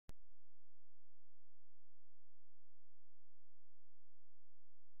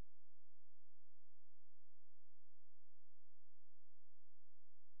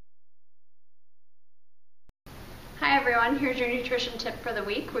everyone, here's your nutrition tip for the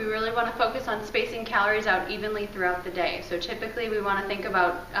week. We really want to focus on spacing calories out evenly throughout the day. So typically we want to think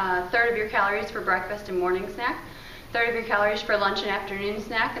about a third of your calories for breakfast and morning snack, a third of your calories for lunch and afternoon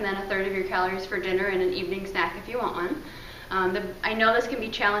snack, and then a third of your calories for dinner and an evening snack if you want one. I know this can be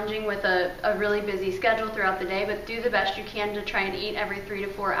challenging with a really busy schedule throughout the day, but do the best you can to try and eat every 3 to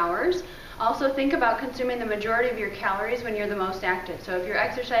 4 hours. Also think about consuming the majority of your calories when you're the most active. So if you're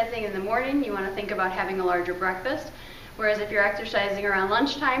exercising in the morning, you want to think about having a larger breakfast. Whereas if you're exercising around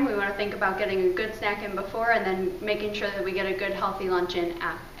lunchtime, we want to think about getting a good snack in before and then making sure that we get a good healthy lunch in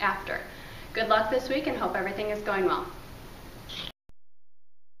after. Good luck this week and hope everything is going well.